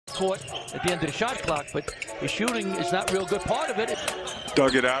court at the end of the shot clock, but his shooting is not real good part of it.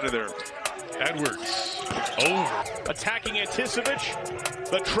 Dug it out of there. Edwards over. Attacking Anticevich.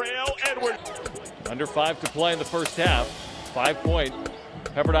 The trail, Edwards. Under 5 to play in the first half. 5-point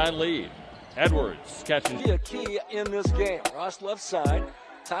Pepperdine lead. Edwards catches. A key in this game. Ross left side.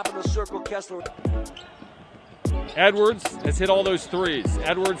 Top of the circle, Kessler. Edwards has hit all those threes.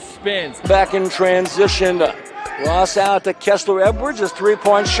 Edwards spins. Back in transition. Ross out to Kessler. Edwards, his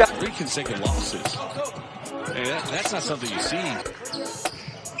three-point shot. 3 consecutive losses. Hey, that's not something you see.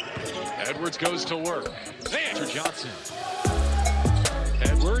 Edwards goes to work. Andrew Johnson.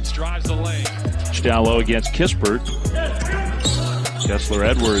 Edwards drives the lane. Down low against Kispert. Kessler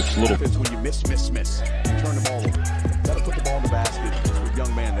Edwards, little. It's when you miss. You turn the ball over. Gotta put the ball in the basket. For a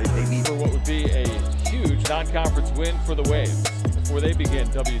young man, they need. For what would be a huge non-conference win for the Waves before they begin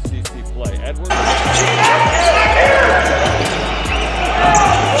WCC play. Edwards.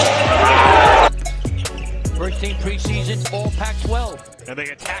 First team preseason, all Pac-12. And they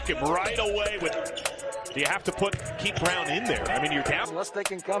attack him right away with. Do you have to keep Brown in there? I mean, you're down. Unless they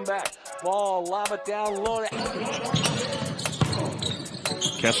can come back. Ball, lob it down low.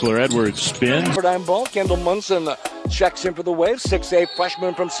 Kessler Edwards spins. Pepperdine ball. Kendall Munson checks in for the Waves. 6'8"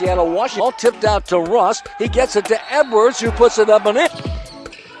 freshman from Seattle, Washington. All tipped out to Ross. He gets it to Edwards, who puts it up and in.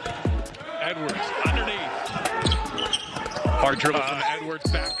 Edwards underneath. Hard dribble from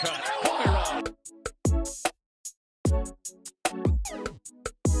Edwards. Back cut.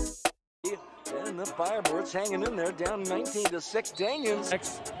 And the Firebirds hanging in there, down 19-6. Daniels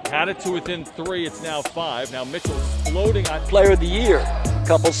Had it to within 3. It's now 5. Now Mitchell's floating on. Player of the Year.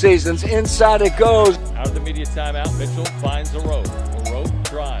 Couple seasons. Inside it goes. Out of the media timeout, Mitchell finds a rope. A rope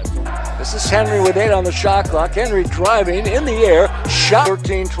drives. This is Henry with 8 on the shot clock. Henry driving in the air. Shot.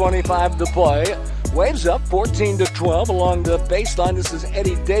 13:25 to play. Waves up 14-12 along the baseline. This is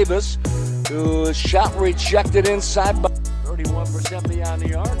Eddie Davis, whose shot rejected inside by 31% beyond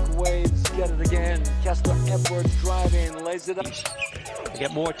the arc. Waves get it again. Kessler Edwards driving, lays it up. They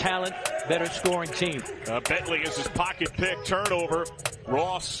get more talent, better scoring team. Bentley is his pocket pick. Turnover.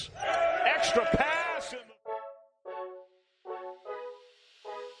 Ross. Extra pass.